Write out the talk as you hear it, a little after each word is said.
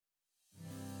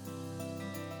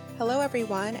Hello,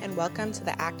 everyone, and welcome to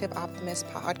the Active Optimist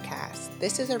podcast.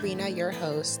 This is Arena, your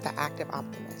host, the Active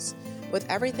Optimist. With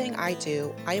everything I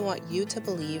do, I want you to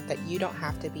believe that you don't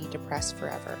have to be depressed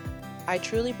forever. I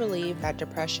truly believe that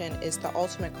depression is the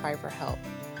ultimate cry for help,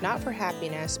 not for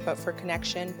happiness, but for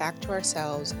connection back to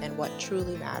ourselves and what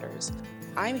truly matters.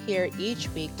 I'm here each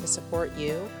week to support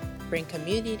you, bring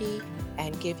community,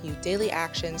 and give you daily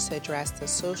actions to address the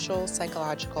social,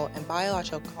 psychological, and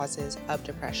biological causes of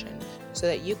depression so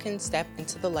that you can step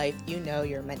into the life you know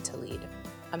you're meant to lead.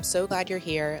 I'm so glad you're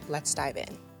here. Let's dive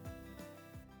in.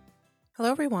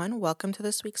 Hello, everyone. Welcome to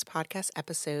this week's podcast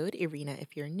episode. Irina,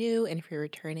 if you're new and if you're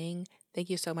returning, thank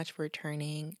you so much for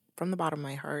returning from the bottom of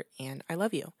my heart, and I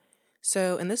love you.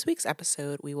 So in this week's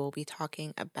episode, we will be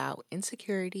talking about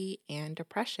insecurity and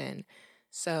depression.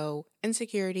 So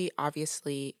insecurity,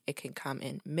 obviously, it can come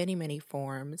in many, many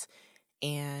forms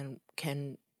and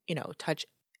can, touch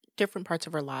different parts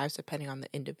of our lives depending on the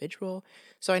individual.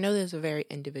 So I know this is a very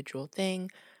individual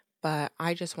thing, but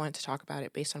I just wanted to talk about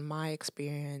it based on my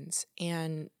experience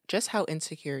and just how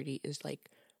insecurity is like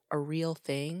a real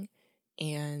thing.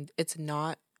 And it's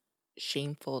not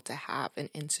shameful to have an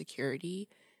insecurity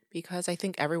because I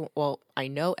think I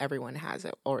know everyone has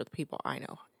it, or the people I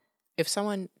know. If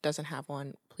someone doesn't have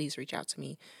one, please reach out to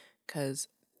me because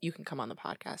you can come on the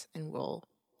podcast and we'll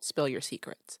spill your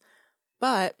secrets.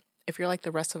 But if you're like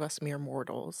the rest of us mere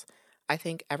mortals, I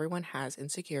think everyone has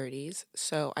insecurities.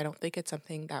 So I don't think it's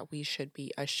something that we should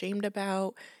be ashamed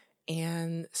about.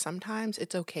 And sometimes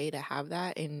it's okay to have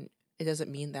that. And it doesn't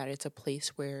mean that it's a place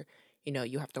where,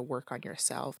 you have to work on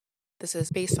yourself. This is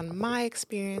based on my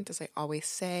experience. As I always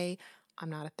say, I'm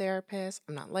not a therapist.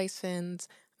 I'm not licensed.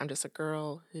 I'm just a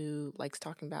girl who likes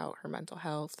talking about her mental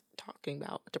health, talking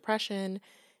about depression,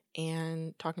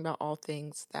 and talking about all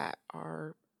things that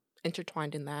are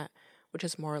intertwined in that, which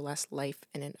is more or less life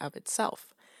in and of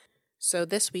itself. So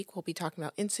this week we'll be talking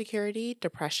about insecurity,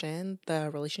 depression, the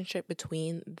relationship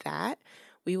between that.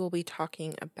 We will be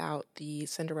talking about the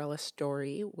Cinderella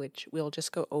story, which we'll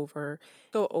just go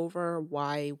over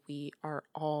why we are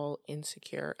all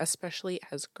insecure, especially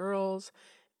as girls,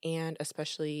 and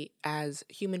especially as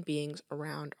human beings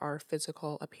around our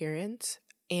physical appearance.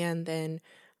 And then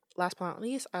last but not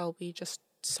least, I'll be just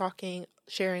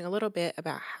sharing a little bit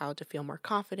about how to feel more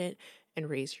confident and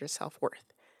raise your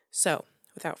self-worth. So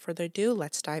without further ado,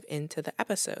 let's dive into the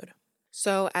episode.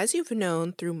 So as you've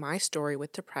known through my story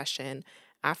with depression,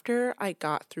 after I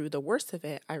got through the worst of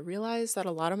it, I realized that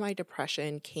a lot of my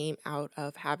depression came out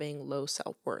of having low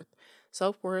self-worth.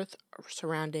 Self-worth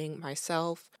surrounding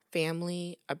myself,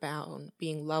 family, about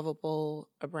being lovable,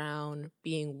 around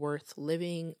being worth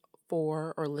living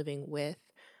for or living with,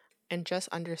 and just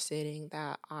understanding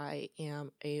that I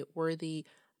am a worthy,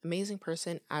 amazing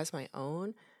person as my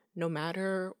own, no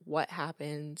matter what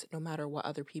happens, no matter what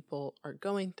other people are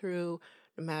going through,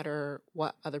 no matter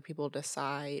what other people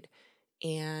decide.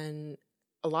 And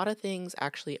a lot of things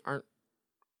actually aren't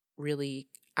really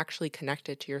actually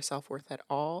connected to your self-worth at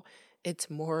all.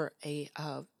 It's more a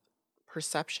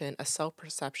perception, a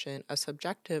self-perception, a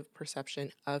subjective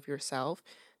perception of yourself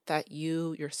that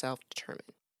you yourself determine.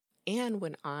 And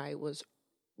when I was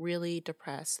really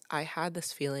depressed, I had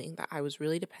this feeling that I was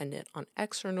really dependent on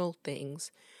external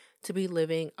things to be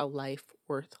living a life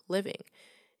worth living.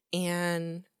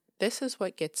 And this is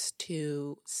what gets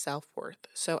to self-worth.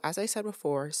 So as I said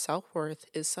before, self-worth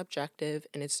is subjective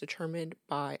and it's determined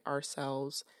by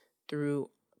ourselves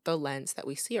through the lens that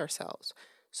we see ourselves.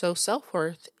 So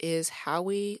self-worth is how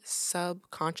we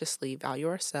subconsciously value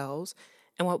ourselves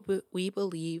and what we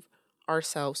believe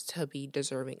ourselves to be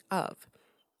deserving of.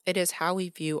 It is how we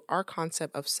view our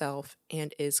concept of self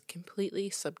and is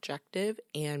completely subjective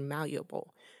and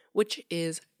malleable, which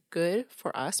is good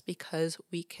for us because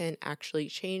we can actually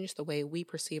change the way we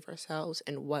perceive ourselves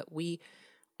and what we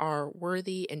are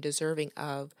worthy and deserving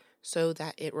of so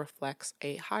that it reflects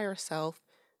a higher self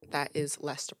that is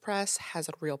less depressed, has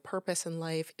a real purpose in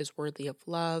life, is worthy of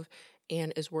love,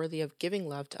 and is worthy of giving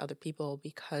love to other people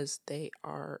because they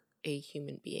are a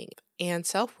human being. And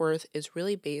self-worth is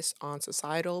really based on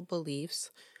societal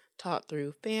beliefs taught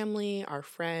through family, our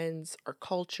friends, our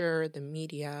culture, the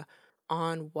media,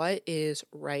 on what is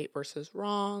right versus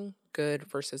wrong, good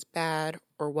versus bad,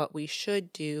 or what we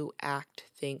should do, act,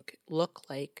 think, look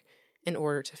like in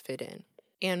order to fit in.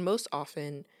 And most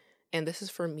often, and this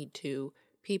is for me too,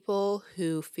 people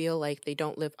who feel like they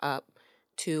don't live up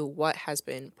to what has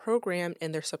been programmed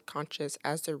in their subconscious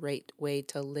as the right way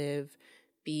to live,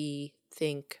 be,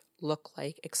 think, look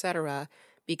like, etc.,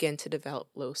 begin to develop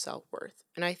low self-worth.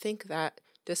 And I think that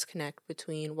disconnect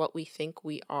between what we think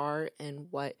we are and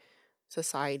what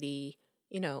society,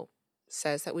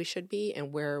 says that we should be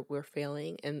and where we're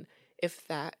failing. And if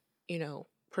that,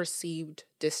 perceived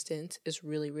distance is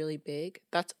really, really big,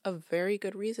 that's a very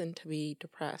good reason to be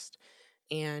depressed.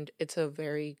 And it's a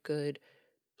very good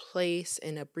place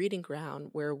and a breeding ground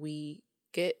where we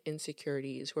get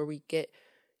insecurities, where we get,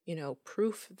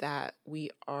 proof that we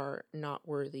are not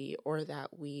worthy or that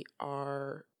we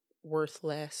are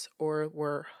worthless or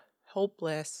we're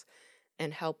hopeless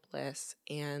and helpless,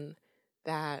 and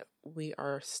that we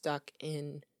are stuck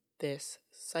in this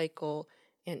cycle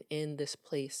and in this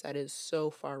place that is so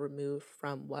far removed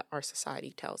from what our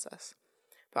society tells us.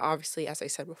 But obviously, as I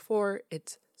said before,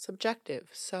 it's subjective,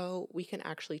 so we can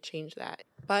actually change that.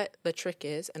 But the trick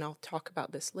is, and I'll talk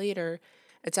about this later,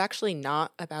 it's actually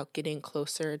not about getting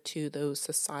closer to those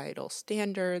societal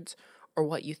standards or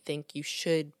what you think you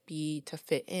should be to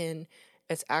fit in.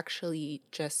 It's actually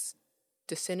just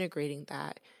disintegrating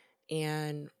that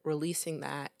and releasing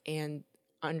that and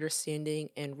understanding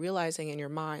and realizing in your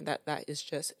mind that that is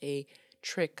just a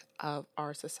trick of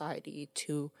our society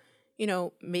to,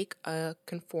 make a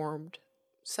conformed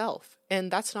self.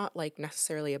 And that's not like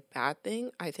necessarily a bad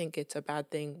thing. I think it's a bad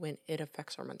thing when it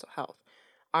affects our mental health.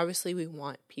 Obviously, we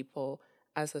want people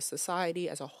as a society,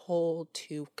 as a whole,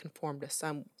 to conform to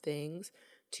some things,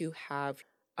 to have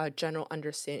a general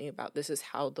understanding about this is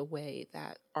how the way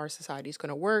that our society is going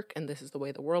to work and this is the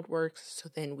way the world works, so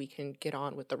then we can get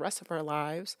on with the rest of our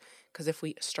lives. Because if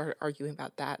we start arguing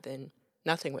about that, then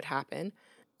nothing would happen.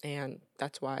 And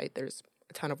that's why there's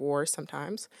a ton of wars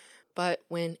sometimes. But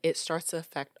when it starts to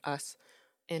affect us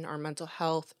in our mental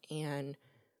health and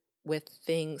with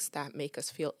things that make us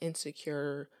feel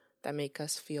insecure, that make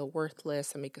us feel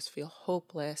worthless, that make us feel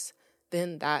hopeless,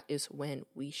 then that is when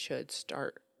we should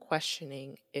start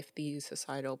questioning if these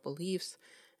societal beliefs,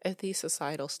 if these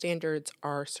societal standards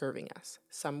are serving us.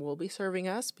 Some will be serving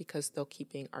us because they're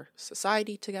keeping our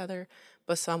society together,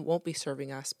 but some won't be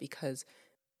serving us because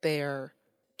they're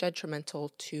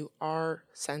detrimental to our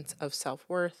sense of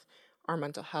self-worth, our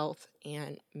mental health,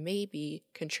 and maybe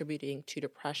contributing to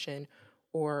depression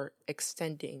or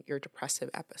extending your depressive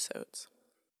episodes.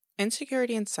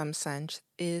 Insecurity, in some sense,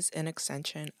 is an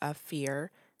extension of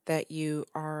fear that you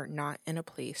are not in a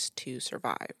place to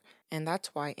survive. And that's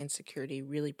why insecurity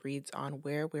really breeds on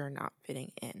where we're not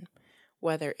fitting in.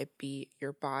 Whether it be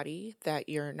your body, that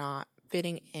you're not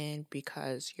fitting in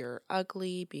because you're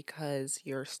ugly, because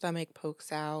your stomach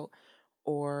pokes out,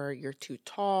 or you're too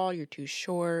tall, you're too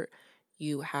short,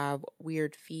 you have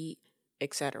weird feet,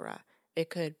 etc. It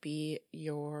could be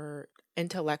your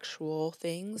intellectual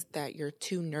things, that you're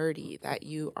too nerdy, that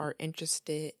you are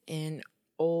interested in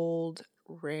old,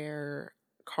 rare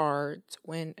cards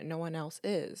when no one else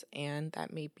is. And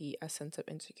that may be a sense of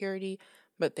insecurity,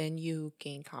 but then you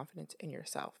gain confidence in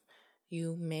yourself.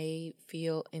 You may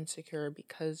feel insecure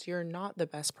because you're not the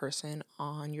best person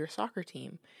on your soccer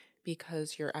team,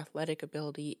 because your athletic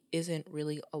ability isn't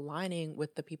really aligning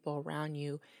with the people around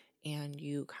you, and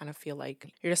you kind of feel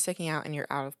like you're just sticking out and you're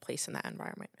out of place in that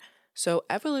environment. So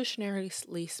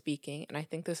evolutionarily speaking, and I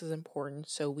think this is important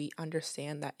so we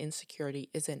understand that insecurity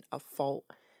isn't a fault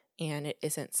and it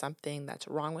isn't something that's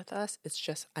wrong with us, it's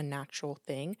just a natural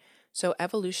thing. So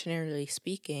evolutionarily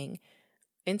speaking,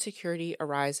 insecurity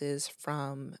arises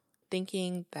from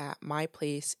thinking that my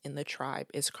place in the tribe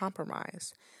is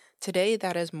compromised. Today,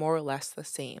 that is more or less the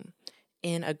same.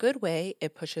 In a good way,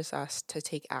 it pushes us to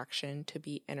take action to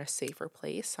be in a safer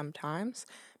place sometimes,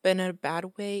 but in a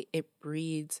bad way, it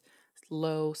breeds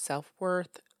low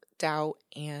self-worth, doubt,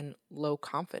 and low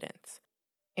confidence.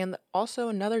 And also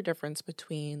another difference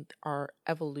between our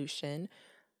evolution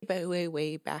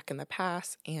way back in the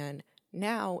past and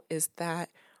now is that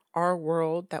our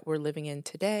world that we're living in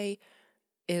today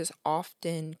is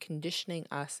often conditioning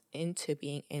us into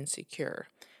being insecure.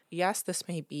 Yes, this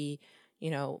may be,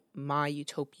 my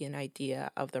utopian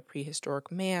idea of the prehistoric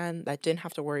man that didn't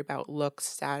have to worry about looks,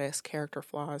 status, character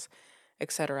flaws,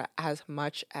 etc., as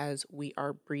much as we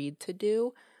are bred to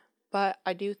do. But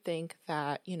I do think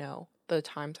that, the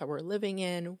times that we're living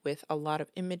in with a lot of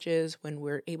images, when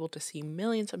we're able to see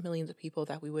millions and millions of people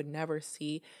that we would never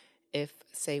see if,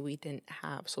 say, we didn't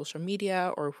have social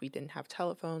media or if we didn't have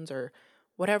telephones or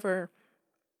whatever,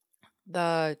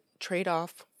 the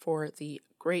trade-off for the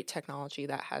great technology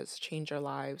that has changed our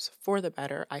lives for the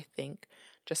better, I think,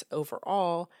 just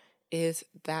overall, is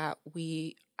that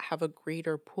we have a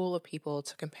greater pool of people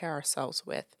to compare ourselves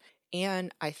with.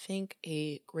 And I think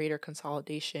a greater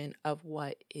consolidation of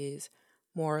what is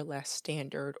more or less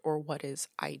standard or what is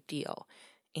ideal.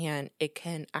 And it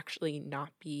can actually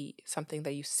not be something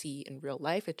that you see in real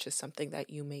life. It's just something that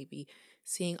you may be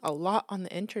seeing a lot on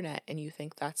the internet and you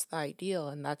think that's the ideal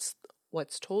and that's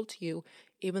what's told to you,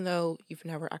 even though you've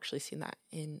never actually seen that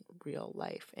in real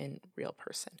life, in real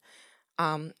person.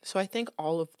 So I think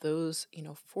all of those,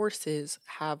 forces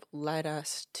have led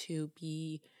us to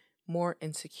be more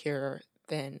insecure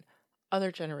than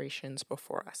other generations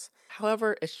before us.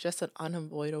 However, it's just an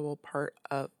unavoidable part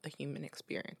of the human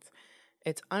experience.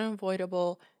 It's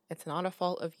unavoidable. It's not a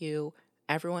fault of you.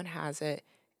 Everyone has it,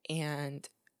 and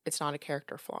it's not a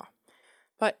character flaw.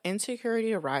 But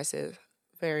insecurity arises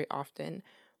very often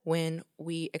when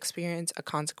we experience a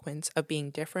consequence of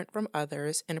being different from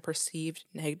others in a perceived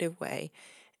negative way,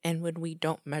 and when we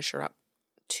don't measure up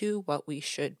to what we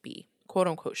should be, quote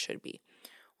unquote, should be.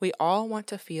 We all want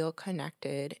to feel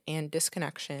connected, and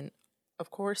disconnection,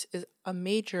 of course, is a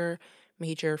major,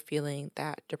 major feeling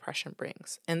that depression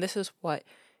brings. And this is what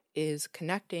is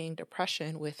connecting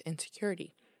depression with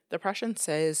insecurity. Depression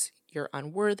says you're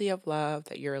unworthy of love,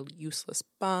 that you're a useless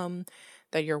bum,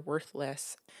 that you're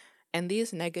worthless. And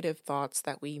these negative thoughts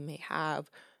that we may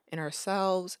have in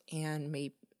ourselves and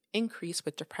may increase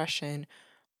with depression,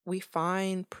 we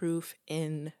find proof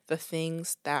in the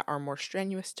things that are more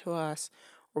strenuous to us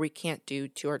or we can't do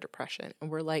to our depression. And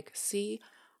we're like, see,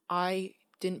 I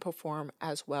didn't perform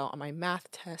as well on my math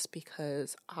test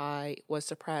because I was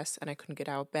depressed and I couldn't get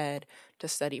out of bed to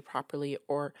study properly,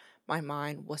 or my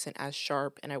mind wasn't as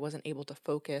sharp and I wasn't able to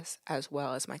focus as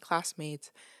well as my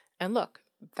classmates. And look,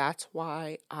 that's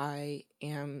why I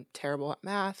am terrible at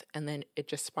math, and then it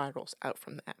just spirals out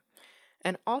from that.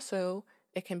 And also,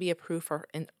 it can be a proof for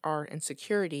our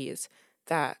insecurities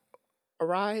that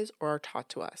arise or are taught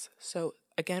to us. So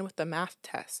again, with the math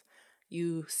test,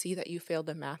 you see that you failed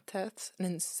the math test, and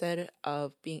instead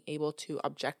of being able to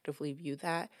objectively view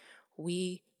that,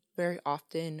 we very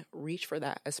often reach for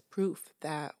that as proof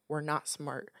that we're not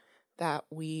smart, that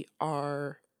we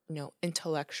are,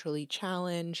 intellectually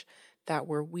challenged, that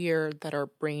we're weird, that our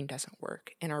brain doesn't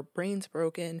work, and our brain's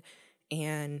broken,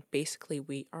 and basically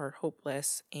we are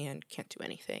hopeless and can't do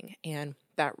anything. And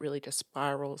that really just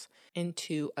spirals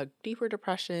into a deeper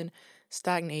depression,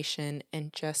 stagnation,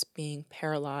 and just being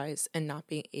paralyzed and not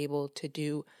being able to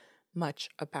do much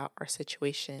about our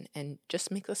situation, and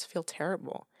just makes us feel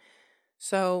terrible.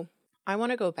 So I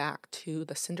want to go back to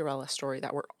the Cinderella story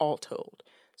that we're all told.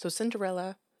 So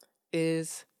Cinderella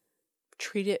is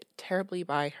treated terribly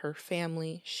by her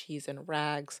family. She's in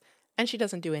rags, and she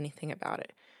doesn't do anything about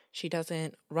it. She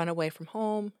doesn't run away from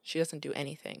home. She doesn't do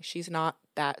anything. She's not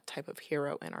that type of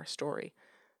hero in our story.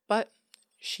 But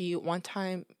she one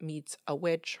time meets a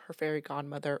witch, her fairy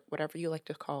godmother, whatever you like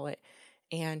to call it,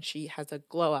 and she has a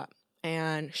glow up.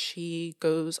 And she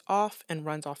goes off and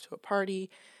runs off to a party,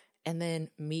 and then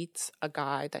meets a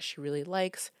guy that she really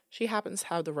likes. She happens to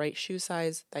have the right shoe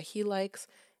size that he likes,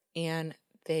 and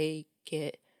they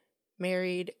get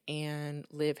married and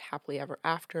live happily ever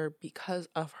after because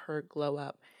of her glow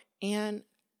up. And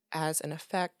as an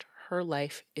effect, her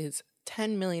life is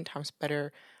 10 million times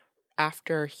better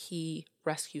after he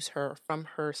rescues her from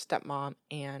her stepmom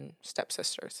and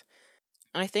stepsisters.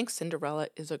 And I think Cinderella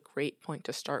is a great point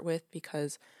to start with,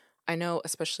 because I know,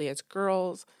 especially as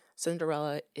girls,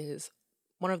 Cinderella is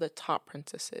one of the top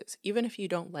princesses. Even if you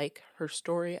don't like her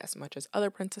story as much as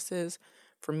other princesses,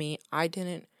 for me, I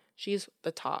didn't. She's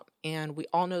the top, and we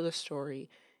all know the story.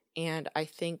 And I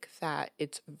think that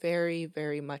it's very,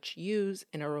 very much used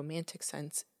in a romantic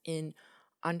sense in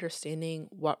understanding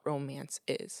what romance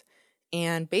is.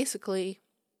 And basically,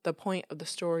 the point of the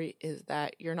story is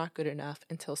that you're not good enough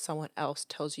until someone else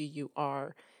tells you you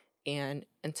are, and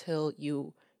until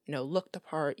you, look the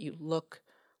part, you look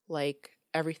like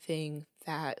everything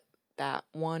that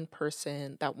one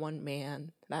person, that one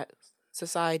man, that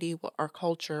society, our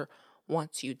culture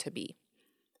wants you to be.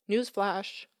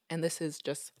 Newsflash, and this is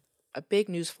just a big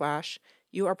newsflash,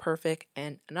 you are perfect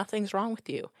and nothing's wrong with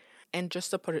you. And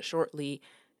just to put it shortly,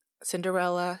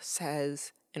 Cinderella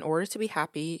says, in order to be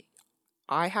happy,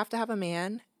 I have to have a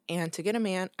man, and to get a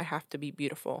man, I have to be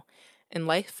beautiful. And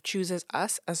life chooses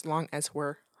us as long as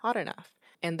we're hot enough.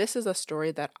 And this is a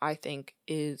story that I think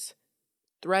is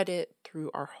threaded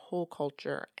through our whole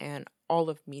culture and all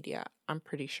of media, I'm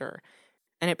pretty sure.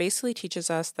 And it basically teaches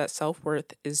us that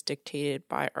self-worth is dictated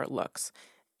by our looks.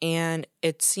 And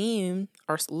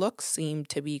our looks seem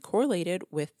to be correlated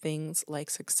with things like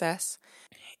success,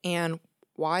 and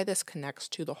why this connects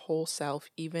to the whole self,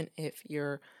 even if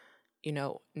you're,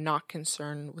 not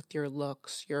concerned with your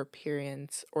looks, your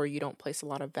appearance, or you don't place a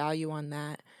lot of value on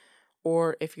that,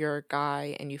 or if you're a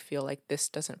guy and you feel like this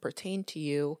doesn't pertain to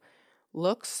you.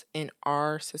 Looks in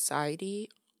our society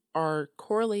are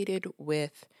correlated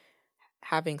with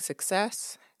having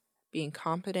success, being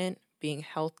competent, being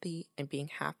healthy, and being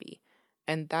happy.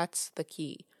 And that's the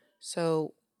key.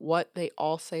 So what they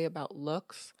all say about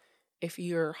looks, if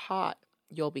you're hot,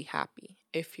 you'll be happy.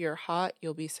 If you're hot,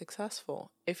 you'll be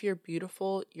successful. If you're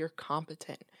beautiful, you're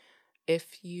competent.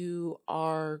 If you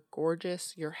are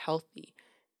gorgeous, you're healthy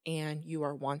and you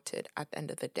are wanted at the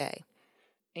end of the day.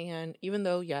 And even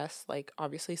though, yes, like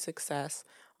obviously success,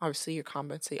 obviously your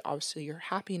competency, obviously your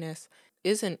happiness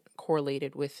isn't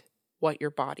correlated with what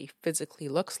your body physically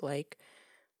looks like,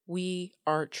 we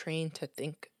are trained to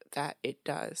think that it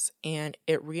does. And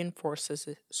it reinforces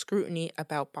the scrutiny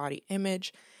about body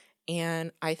image.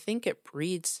 And I think it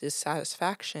breeds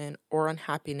dissatisfaction or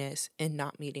unhappiness in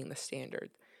not meeting the standard.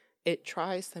 It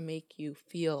tries to make you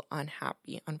feel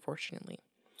unhappy, unfortunately.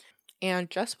 And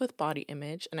just with body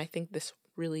image, and I think this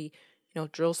really,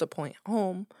 drills the point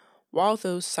home, while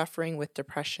those suffering with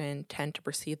depression tend to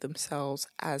perceive themselves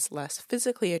as less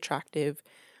physically attractive,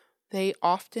 they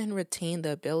often retain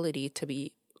the ability to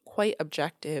be quite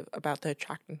objective about the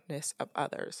attractiveness of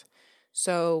others.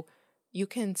 So you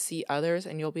can see others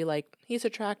and you'll be like, he's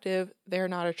attractive, they're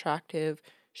not attractive,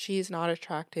 she's not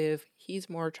attractive, he's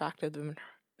more attractive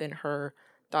than her, ...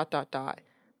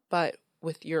 But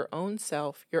with your own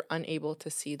self, you're unable to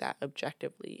see that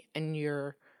objectively, and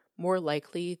you're more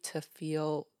likely to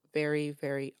feel very,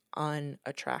 very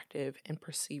unattractive and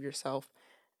perceive yourself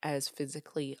as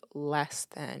physically less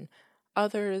than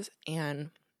others,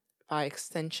 and by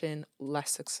extension,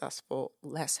 less successful,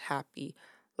 less happy,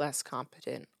 less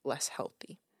competent, less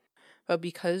healthy. But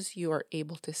because you are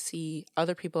able to see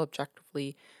other people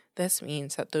objectively, this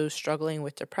means that those struggling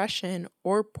with depression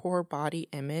or poor body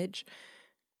image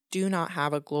do not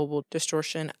have a global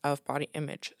distortion of body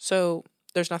image. So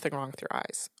there's nothing wrong with your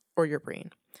eyes or your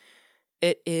brain.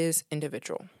 It is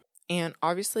individual. And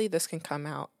obviously this can come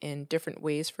out in different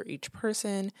ways for each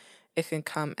person. It can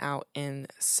come out in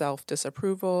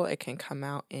self-disapproval. It can come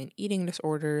out in eating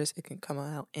disorders. It can come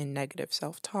out in negative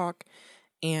self-talk.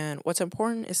 And what's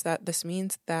important is that this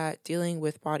means that dealing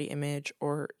with body image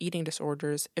or eating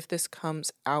disorders, if this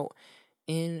comes out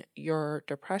in your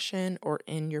depression or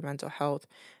in your mental health,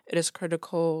 it is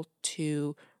critical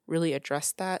to really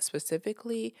address that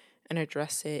specifically and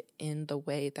address it in the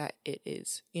way that it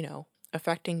is,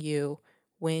 affecting you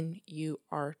when you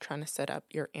are trying to set up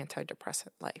your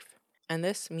antidepressant life. And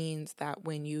this means that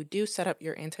when you do set up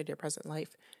your antidepressant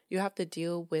life, you have to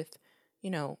deal with,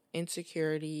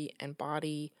 insecurity and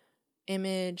body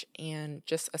image and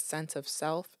just a sense of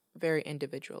self very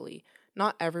individually.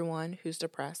 Not everyone who's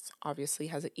depressed obviously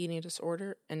has an eating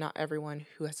disorder, and not everyone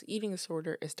who has an eating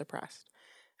disorder is depressed.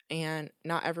 And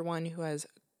not everyone who has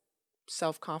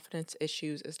self-confidence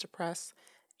issues is depressed,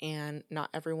 and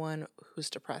not everyone who's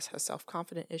depressed has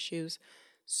self-confidence issues.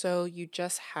 So you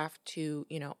just have to,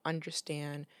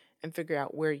 understand and figure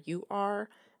out where you are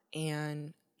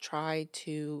and try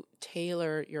to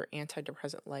tailor your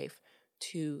antidepressant life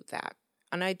to that.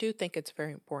 And I do think it's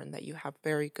very important that you have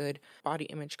very good body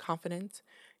image confidence.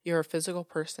 You're a physical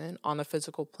person on the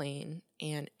physical plane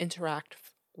and interact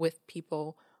with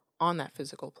people on that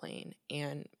physical plane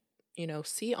and,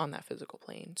 see on that physical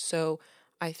plane. So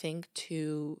I think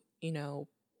to,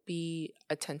 be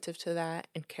attentive to that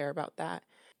and care about that.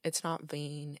 It's not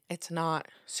vain. It's not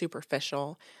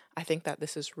superficial. I think that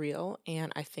this is real.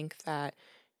 And I think that,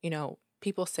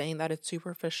 people saying that it's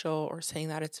superficial or saying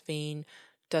that it's vain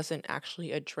doesn't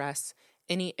actually address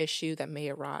any issue that may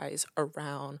arise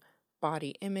around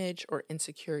body image or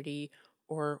insecurity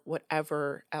or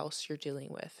whatever else you're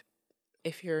dealing with.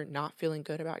 If you're not feeling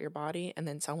good about your body and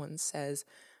then someone says,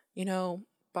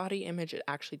 body image, it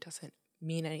actually doesn't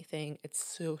mean anything, it's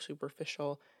so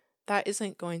superficial, that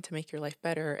isn't going to make your life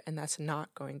better, and that's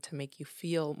not going to make you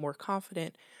feel more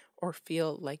confident or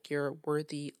feel like you're a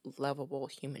worthy, lovable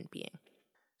human being.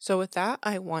 So with that,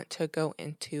 I want to go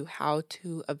into how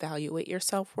to evaluate your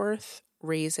self-worth,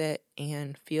 raise it,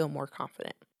 and feel more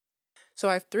confident. So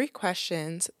I have 3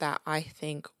 questions that I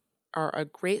think are a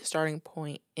great starting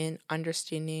point in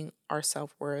understanding our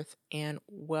self-worth and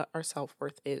what our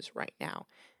self-worth is right now.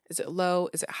 Is it low?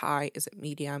 Is it high? Is it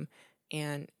medium?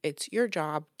 And it's your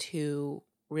job to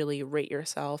really rate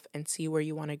yourself and see where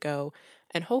you want to go.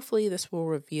 And hopefully this will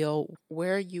reveal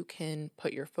where you can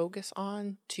put your focus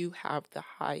on to have the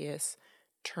highest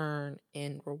turn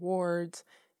in rewards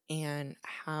and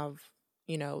have,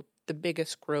 the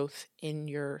biggest growth in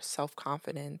your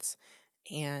self-confidence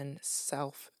and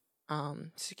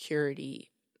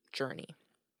self-security journey.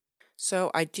 So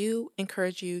I do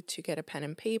encourage you to get a pen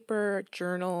and paper,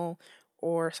 journal,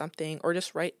 or something, or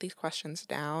just write these questions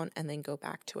down and then go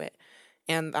back to it.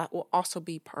 And that will also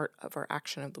be part of our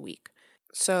action of the week.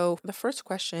 So the first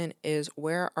question is,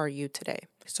 where are you today?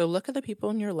 So look at the people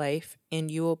in your life and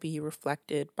you will be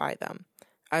reflected by them.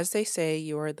 As they say,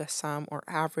 you are the sum or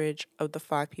average of the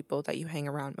 5 people that you hang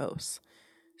around most.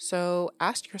 So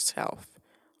ask yourself,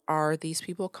 are these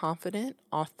people confident,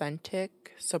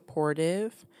 authentic,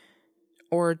 supportive,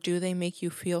 or do they make you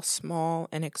feel small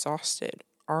and exhausted?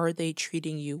 Are they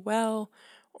treating you well,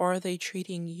 or are they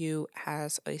treating you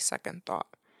as a second thought?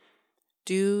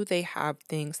 Do they have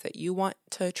things that you want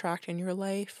to attract in your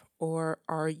life, or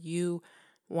are you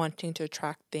wanting to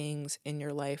attract things in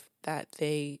your life that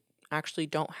they actually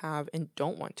don't have and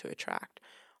don't want to attract?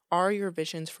 Are your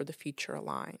visions for the future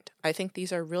aligned? I think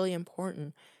these are really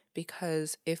important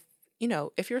because if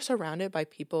you're surrounded by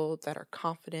people that are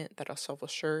confident, that are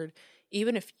self-assured,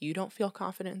 even if you don't feel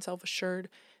confident and self-assured,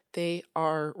 they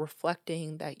are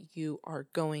reflecting that you are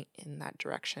going in that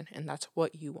direction and that's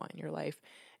what you want in your life.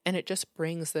 And it just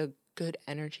brings the good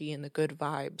energy and the good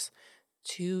vibes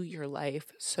to your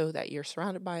life so that you're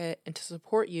surrounded by it and to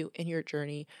support you in your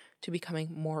journey to becoming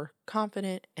more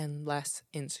confident and less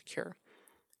insecure.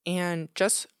 And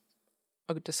just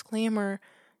a disclaimer,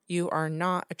 you are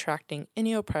not attracting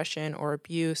any oppression or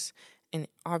abuse. And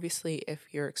obviously, if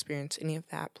you're experiencing any of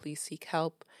that, please seek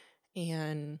help.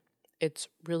 And it's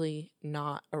really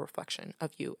not a reflection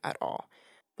of you at all.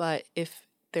 But if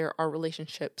there are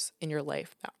relationships in your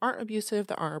life that aren't abusive,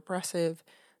 that aren't oppressive,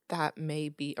 that may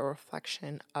be a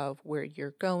reflection of where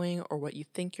you're going or what you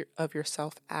think of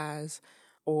yourself as,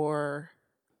 or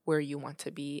where you want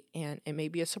to be. And it may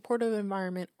be a supportive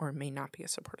environment or it may not be a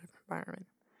supportive environment.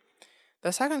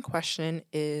 The second question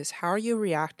is, how are you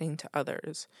reacting to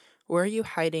others? Where are you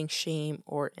hiding shame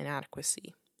or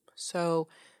inadequacy? So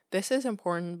this is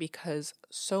important because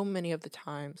so many of the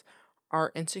times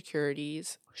our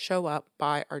insecurities show up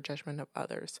by our judgment of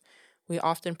others. We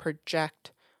often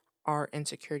project our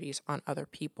insecurities on other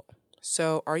people.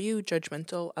 So are you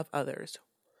judgmental of others?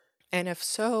 And if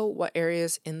so, what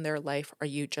areas in their life are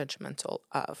you judgmental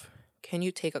of? Can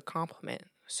you take a compliment?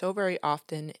 So very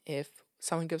often, if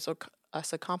someone gives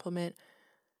us a compliment,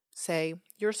 say,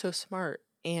 "You're so smart,"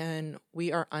 and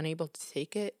we are unable to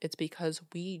take it, it's because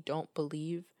we don't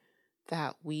believe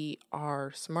that we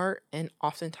are smart. And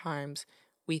oftentimes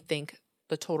we think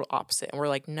the total opposite. And we're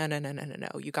like, no, no, no, no, no,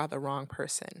 no. You got the wrong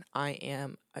person. I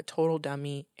am a total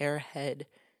dummy, airhead.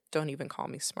 Don't even call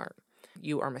me smart.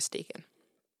 You are mistaken.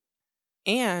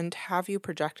 And have you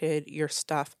projected your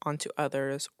stuff onto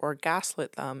others or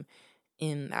gaslit them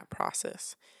in that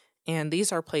process? And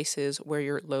these are places where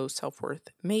your low self-worth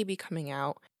may be coming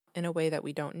out in a way that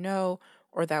we don't know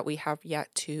or that we have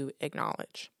yet to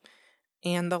acknowledge.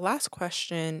 And the last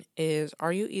question is,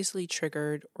 are you easily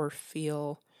triggered or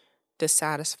feel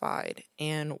dissatisfied?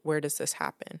 And where does this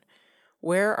happen?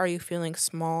 Where are you feeling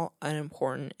small,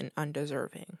 unimportant, and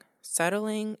undeserving?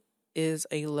 Settling is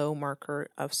a low marker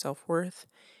of self-worth,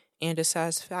 and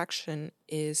dissatisfaction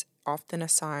is often a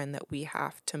sign that we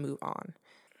have to move on.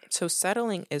 So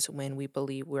settling is when we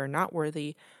believe we're not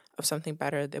worthy of something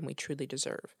better than we truly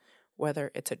deserve, whether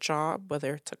it's a job,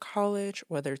 whether it's a college,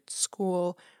 whether it's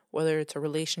school, whether it's a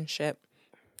relationship,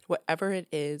 whatever it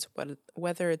is,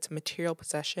 whether it's material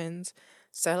possessions.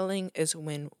 Settling is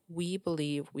when we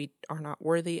believe we are not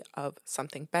worthy of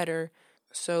something better,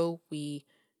 so we,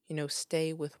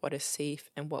 stay with what is safe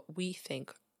and what we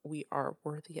think we are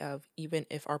worthy of, even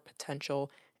if our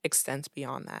potential extends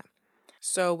beyond that.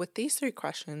 So with these 3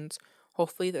 questions,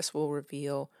 hopefully this will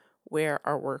reveal where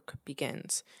our work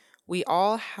begins. We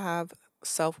all have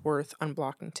self-worth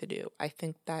unblocking to do. I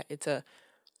think that it's a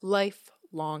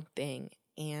lifelong thing.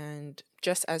 And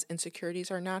just as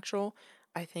insecurities are natural,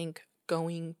 I think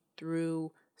going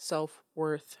through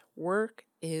self-worth work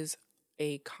is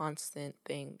a constant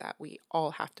thing that we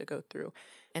all have to go through.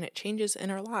 And it changes in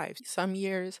our lives. Some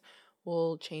years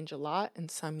will change a lot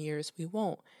and some years we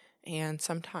won't. And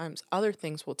sometimes other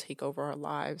things will take over our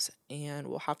lives and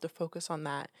we'll have to focus on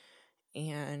that.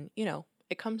 And,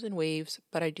 it comes in waves,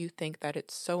 but I do think that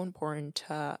it's so important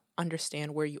to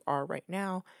understand where you are right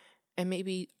now. And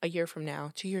maybe a year from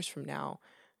now, 2 years from now,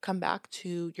 come back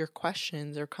to your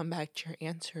questions or come back to your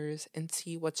answers and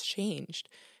see what's changed.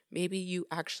 Maybe you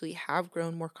actually have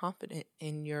grown more confident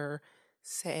in your,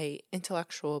 say,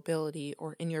 intellectual ability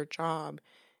or in your job.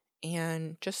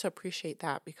 And just appreciate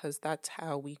that because that's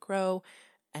how we grow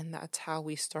and that's how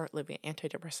we start living an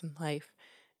antidepressant life.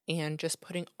 And just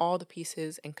putting all the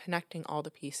pieces and connecting all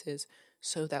the pieces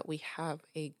so that we have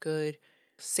a good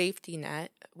safety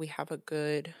net, we have a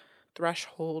good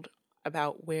threshold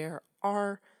about where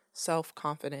our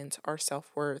self-confidence, our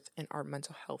self-worth, and our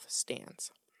mental health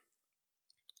stands.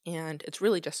 And it's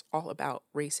really just all about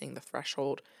raising the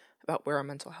threshold about where our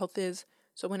mental health is.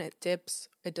 So when it dips,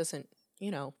 it doesn't,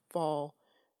 fall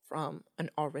from an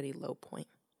already low point.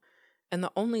 And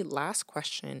the only last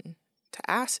question to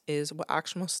ask is, what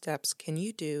actionable steps can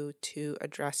you do to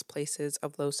address places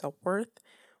of low self-worth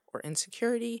or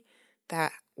insecurity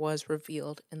that was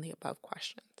revealed in the above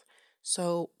questions?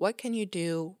 So what can you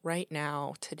do right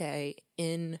now, today,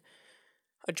 in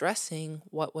addressing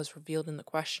what was revealed in the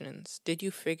questions? Did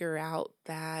you figure out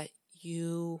that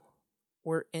you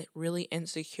were really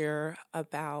insecure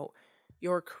about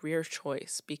your career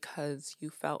choice because you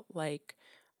felt like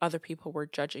other people were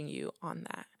judging you on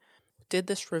that? Did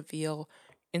this reveal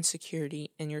insecurity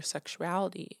in your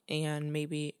sexuality and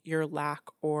maybe your lack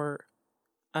or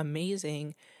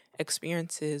amazing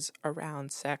experiences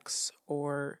around sex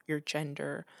or your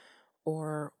gender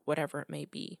or whatever it may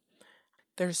be?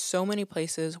 There's so many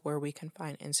places where we can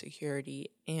find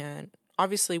insecurity, and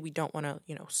obviously we don't want to,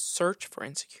 search for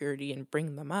insecurity and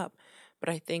bring them up, but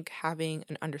I think having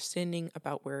an understanding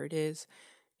about where it is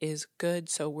good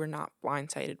so we're not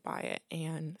blindsided by it,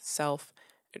 and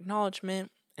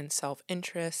self-acknowledgement and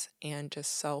self-interest and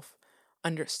just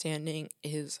self-understanding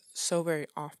is so very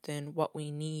often what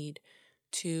we need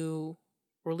to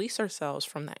release ourselves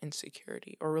from that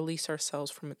insecurity or release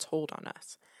ourselves from its hold on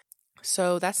us.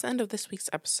 So that's the end of this week's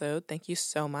episode. Thank you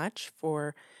so much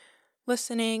for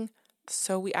listening.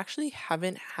 So we actually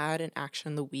haven't had an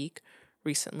action of the week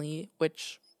recently,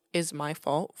 which is my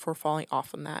fault for falling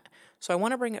off on that. So I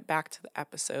want to bring it back to the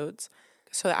episodes.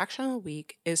 So the action of the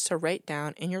week is to write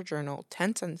down in your journal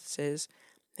 10 sentences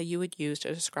that you would use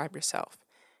to describe yourself.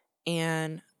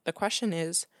 And the question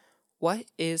is, what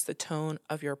is the tone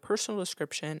of your personal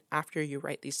description after you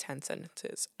write these 10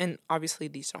 sentences? And obviously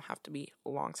these don't have to be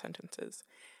long sentences.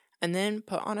 And then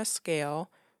put on a scale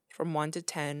from 1 to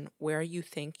 10 where you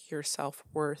think your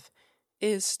self-worth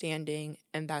is standing,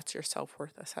 and that's your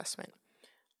self-worth assessment.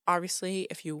 Obviously,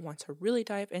 if you want to really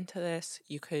dive into this,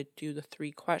 you could do the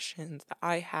 3 questions that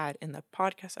I had in the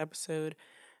podcast episode.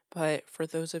 But for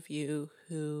those of you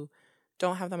who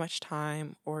don't have that much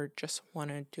time or just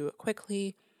want to do it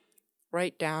quickly,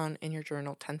 write down in your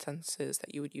journal 10 sentences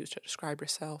that you would use to describe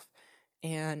yourself,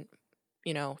 and,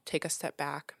 take a step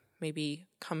back, maybe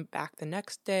come back the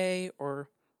next day or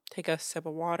take a sip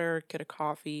of water, get a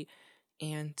coffee,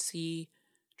 and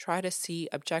try to see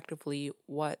objectively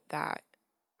what that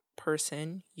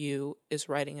person you is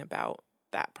writing about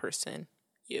that person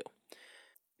you.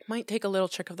 Might take a little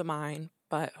trick of the mind,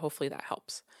 but hopefully that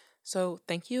helps. So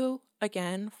thank you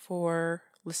again for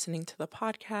listening to the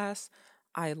podcast.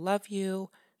 I love you.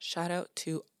 Shout out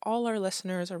to all our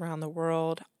listeners around the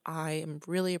world. I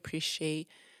really appreciate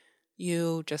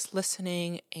you just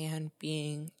listening and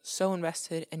being so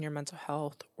invested in your mental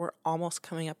health. We're almost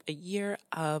coming up a year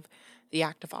of the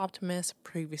Active Optimist,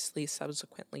 previously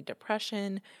subsequently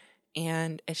depression,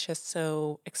 and it's just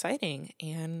so exciting.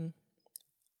 And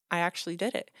I actually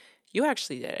did it. You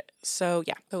actually did it. So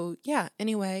yeah,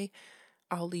 anyway,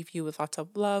 I'll leave you with lots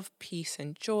of love, peace,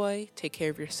 and joy. Take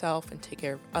care of yourself and take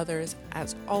care of others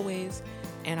as always.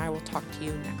 And I will talk to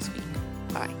you next week.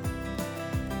 Bye.